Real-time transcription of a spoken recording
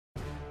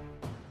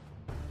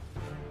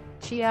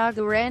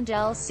Thiago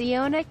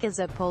Cionek is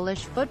a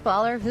Polish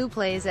footballer who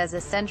plays as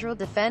a central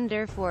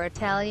defender for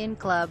Italian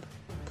club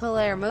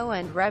Palermo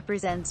and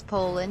represents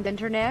Poland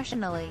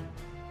internationally.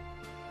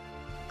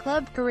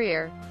 Club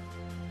career.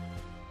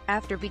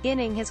 After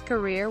beginning his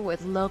career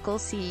with local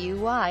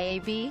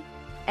CUIAB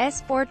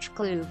Esporte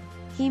Clube,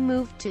 he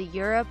moved to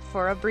Europe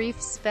for a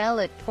brief spell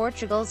at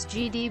Portugal's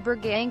GD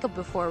Bragança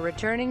before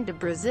returning to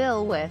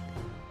Brazil with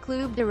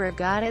Clube de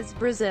Regatas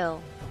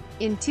Brazil.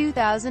 In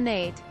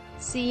 2008,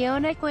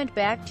 Cionek went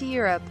back to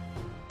Europe,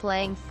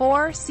 playing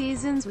 4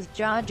 seasons with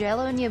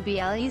Jagiellonia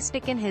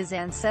Białystok in his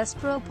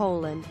ancestral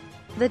Poland.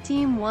 The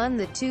team won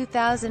the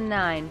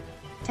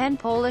 2009-10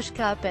 Polish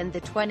Cup and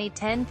the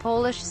 2010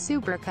 Polish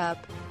Super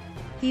Cup.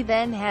 He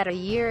then had a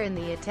year in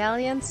the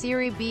Italian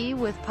Serie B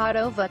with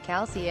Padova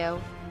Calcio,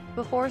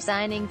 before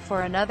signing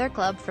for another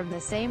club from the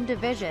same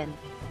division,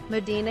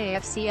 Modena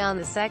FC, on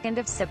the 2nd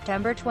of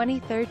September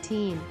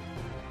 2013.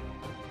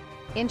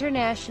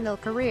 International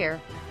career.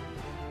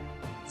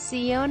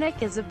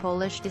 Cionek is of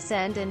Polish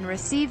descent and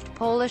received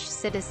Polish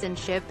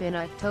citizenship in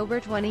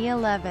October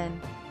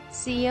 2011.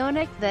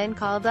 Cionek then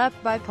called up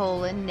by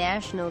Poland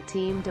national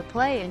team to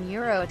play in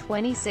Euro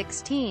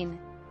 2016.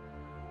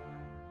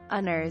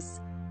 Honors.